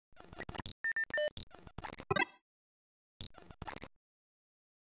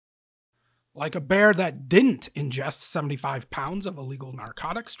Like a bear that didn't ingest 75 pounds of illegal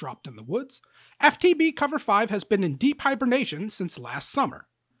narcotics dropped in the woods, FTB Cover 5 has been in deep hibernation since last summer.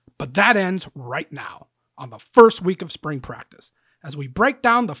 But that ends right now, on the first week of spring practice, as we break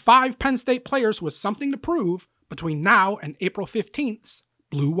down the 5 Penn State players with something to prove between now and April 15th's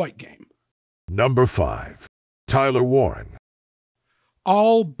Blue-White game. Number 5. Tyler Warren.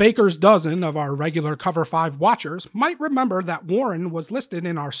 All baker's dozen of our regular Cover 5 watchers might remember that Warren was listed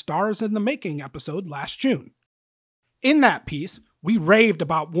in our Stars in the Making episode last June. In that piece, we raved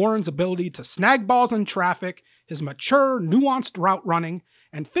about Warren's ability to snag balls in traffic, his mature, nuanced route running,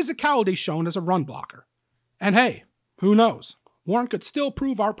 and physicality shown as a run blocker. And hey, who knows? Warren could still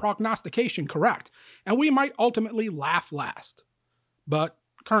prove our prognostication correct, and we might ultimately laugh last. But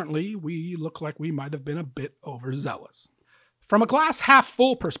currently, we look like we might have been a bit overzealous. From a glass half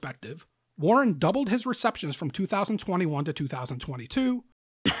full perspective, Warren doubled his receptions from 2021 to 2022,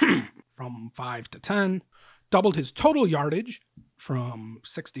 from 5 to 10, doubled his total yardage from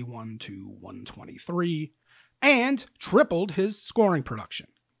 61 to 123, and tripled his scoring production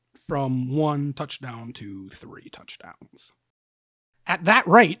from 1 touchdown to 3 touchdowns. At that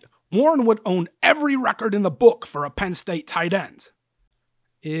rate, Warren would own every record in the book for a Penn State tight end,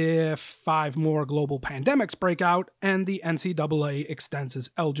 if 5 more global pandemics break out and the NCAA extends his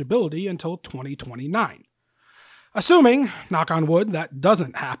eligibility until 2029. Assuming, knock on wood, that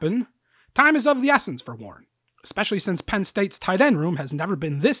doesn't happen, time is of the essence for Warren, especially since Penn State's tight end room has never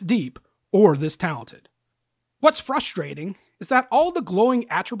been this deep or this talented. What's frustrating is that all the glowing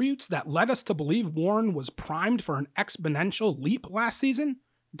attributes that led us to believe Warren was primed for an exponential leap last season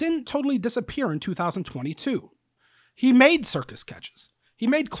didn't totally disappear in 2022. He made circus catches. He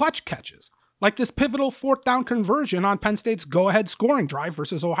made clutch catches, like this pivotal 4th down conversion on Penn State's go-ahead scoring drive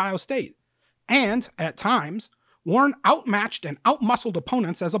versus Ohio State. And, at times, Warren outmatched and outmuscled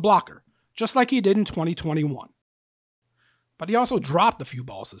opponents as a blocker, just like he did in 2021. But he also dropped a few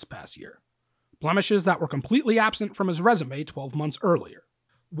balls this past year, blemishes that were completely absent from his resume 12 months earlier.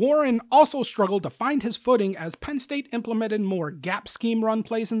 Warren also struggled to find his footing as Penn State implemented more gap scheme run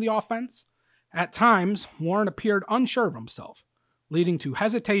plays in the offense. At times, Warren appeared unsure of himself, leading to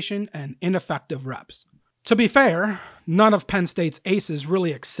hesitation and ineffective reps. To be fair, none of Penn State's aces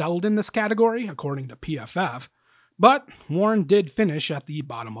really excelled in this category, according to PFF, but Warren did finish at the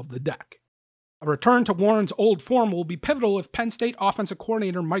bottom of the deck. A return to Warren's old form will be pivotal if Penn State offensive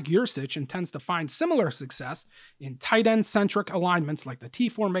coordinator Mike Yurcich intends to find similar success in tight end-centric alignments like the T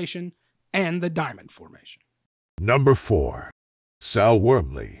formation and the diamond formation. Number 4. Sal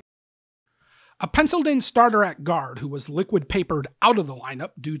Wormley. A penciled-in starter at guard who was liquid-papered out of the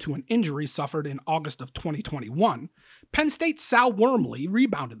lineup due to an injury suffered in August of 2021, Penn State's Sal Wormley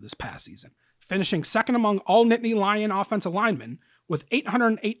rebounded this past season, finishing second among all Nittany Lion offensive linemen with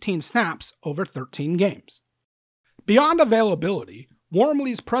 818 snaps over 13 games. Beyond availability,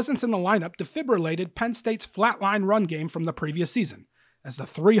 Wormley's presence in the lineup defibrillated Penn State's flatline run game from the previous season, as the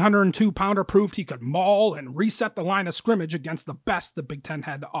 302-pounder proved he could maul and reset the line of scrimmage against the best the Big Ten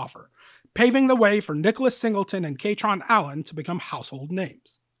had to offer, paving the way for Nicholas Singleton and Kaytron Allen to become household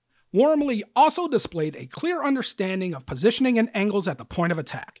names. Wormley also displayed a clear understanding of positioning and angles at the point of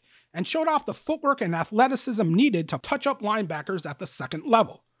attack, and showed off the footwork and athleticism needed to touch up linebackers at the second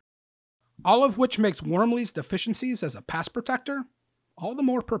level, all of which makes Wormley's deficiencies as a pass protector all the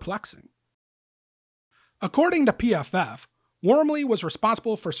more perplexing. According to PFF, Wormley was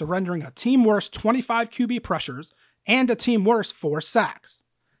responsible for surrendering a team-worst 25 QB pressures and a team-worst 4 sacks.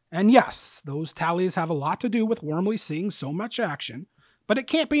 And yes, those tallies have a lot to do with Wormley seeing so much action, but it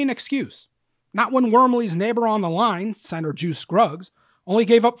can't be an excuse. Not when Wormley's neighbor on the line, center Juice Scruggs, only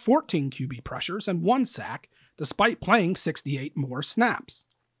gave up 14 QB pressures and 1 sack, despite playing 68 more snaps.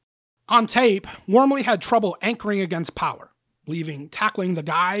 On tape, Wormley had trouble anchoring against power, leaving tackling the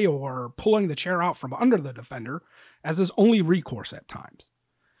guy or pulling the chair out from under the defender as his only recourse at times.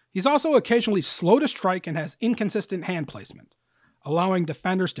 He's also occasionally slow to strike and has inconsistent hand placement, allowing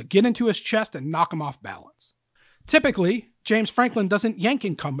defenders to get into his chest and knock him off balance. Typically, James Franklin doesn't yank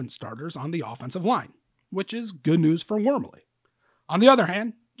incumbent starters on the offensive line, which is good news for Wormley. On the other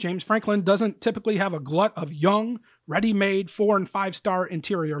hand, James Franklin doesn't typically have a glut of young, ready-made 4- and 5-star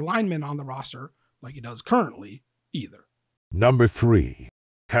interior linemen on the roster like he does currently, either. Number 3.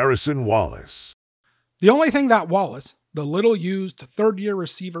 Harrison Wallace. The only thing that Wallace, the little-used third-year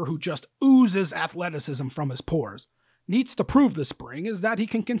receiver who just oozes athleticism from his pores, needs to prove this spring is that he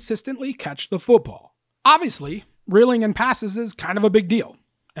can consistently catch the football. Obviously, reeling in passes is kind of a big deal,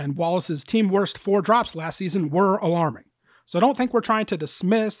 and Wallace's team-worst 4 drops last season were alarming. So don't think we're trying to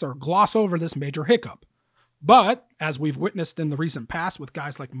dismiss or gloss over this major hiccup. But, as we've witnessed in the recent past with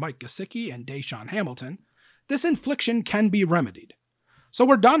guys like Mike Gesicki and Deshaun Hamilton, this infliction can be remedied. So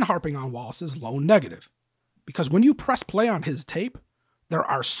we're done harping on Wallace's lone negative. Because when you press play on his tape, there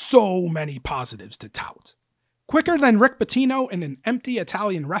are so many positives to tout. Quicker than Rick Pitino in an empty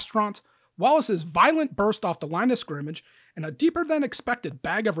Italian restaurant, Wallace's violent burst off the line of scrimmage and a deeper than expected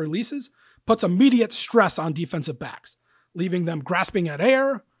bag of releases puts immediate stress on defensive backs, leaving them grasping at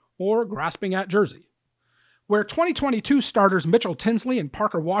air or grasping at jersey. Where 2022 starters Mitchell Tinsley and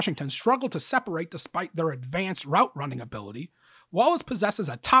Parker Washington struggle to separate despite their advanced route running ability, Wallace possesses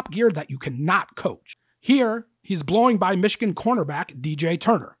a top gear that you cannot coach. Here, he's blowing by Michigan cornerback DJ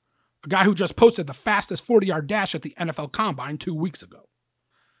Turner, a guy who just posted the fastest 40-yard dash at the NFL Combine 2 weeks ago.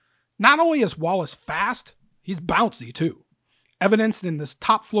 Not only is Wallace fast, he's bouncy too, evidenced in this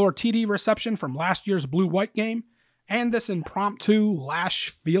top-floor TD reception from last year's Blue-White game, and this impromptu Lash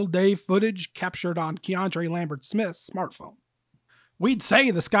field day footage captured on Keandre Lambert-Smith's smartphone. We'd say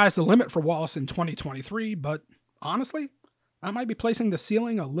the sky's the limit for Wallace in 2023, but honestly, I might be placing the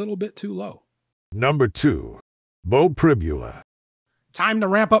ceiling a little bit too low. Number 2. Beau Pribula. Time to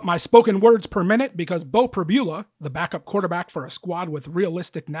ramp up my spoken words per minute because Beau Pribula, the backup quarterback for a squad with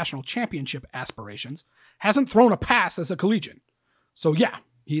realistic national championship aspirations, hasn't thrown a pass as a collegiate. So yeah,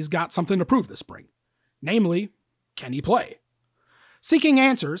 he's got something to prove this spring. Namely, can he play? Seeking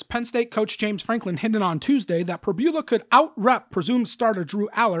answers, Penn State coach James Franklin hinted on Tuesday that Pribula could out-rep presumed starter Drew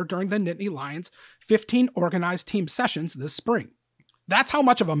Aller during the Nittany Lions' 15 organized team sessions this spring. That's how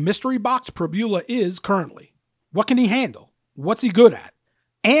much of a mystery box Pribula is currently. What can he handle? What's he good at?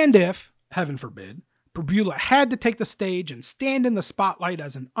 And if, heaven forbid, Pribula had to take the stage and stand in the spotlight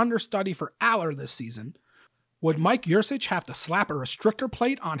as an understudy for Aller this season, would Mike Yurcich have to slap a restrictor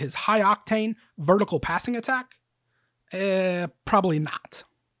plate on his high-octane vertical passing attack? Probably not.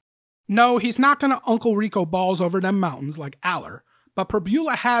 No, he's not going to Uncle Rico balls over them mountains like Aller, but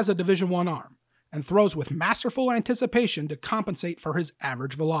Pribula has a Division I arm and throws with masterful anticipation to compensate for his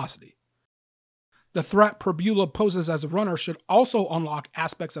average velocity. The threat Pribula poses as a runner should also unlock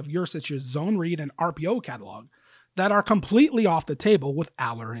aspects of Yurcich's zone read and RPO catalog that are completely off the table with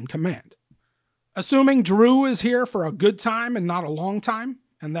Aller in command. Assuming Drew is here for a good time and not a long time,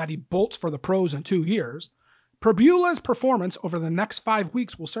 and that he bolts for the pros in 2 years, Pribula's performance over the next 5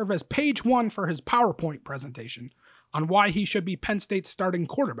 weeks will serve as page 1 for his PowerPoint presentation on why he should be Penn State's starting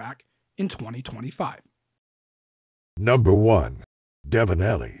quarterback in 2025. Number 1. Dvon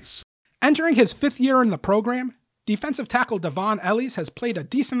Ellies. Entering his 5th year in the program, defensive tackle Dvon Ellies has played a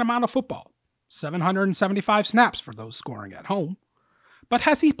decent amount of football, 775 snaps for those scoring at home. But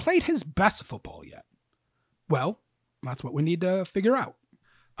has he played his best football yet? Well, that's what we need to figure out.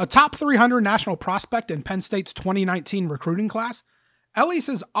 A top 300 national prospect in Penn State's 2019 recruiting class, Ellies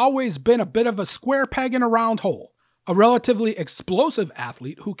has always been a bit of a square peg in a round hole, a relatively explosive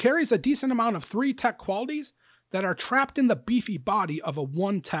athlete who carries a decent amount of 3-tech qualities that are trapped in the beefy body of a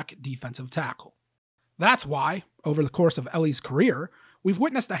 1-tech defensive tackle. That's why, over the course of Ellies' career, we've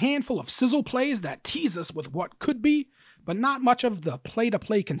witnessed a handful of sizzle plays that tease us with what could be, but not much of the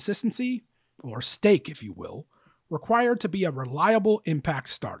play-to-play consistency, or steak if you will, required to be a reliable impact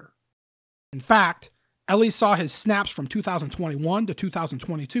starter. In fact, Ellies saw his snaps from 2021 to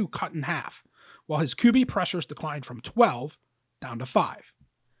 2022 cut in half, while his QB pressures declined from 12 down to 5.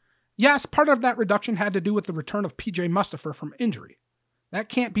 Yes, part of that reduction had to do with the return of PJ Mustipher from injury. That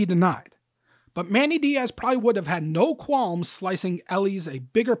can't be denied. But Manny Diaz probably would have had no qualms slicing Ellies a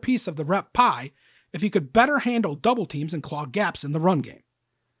bigger piece of the rep pie if he could better handle double teams and clog gaps in the run game.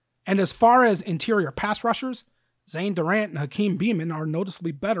 And as far as interior pass rushers, Zane Durant and Hakeem Beamon are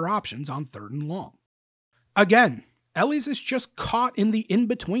noticeably better options on 3rd and long. Again, Ellies is just caught in the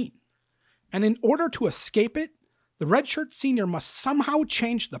in-between. And in order to escape it, the redshirt senior must somehow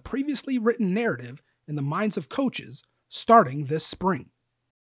change the previously written narrative in the minds of coaches starting this spring.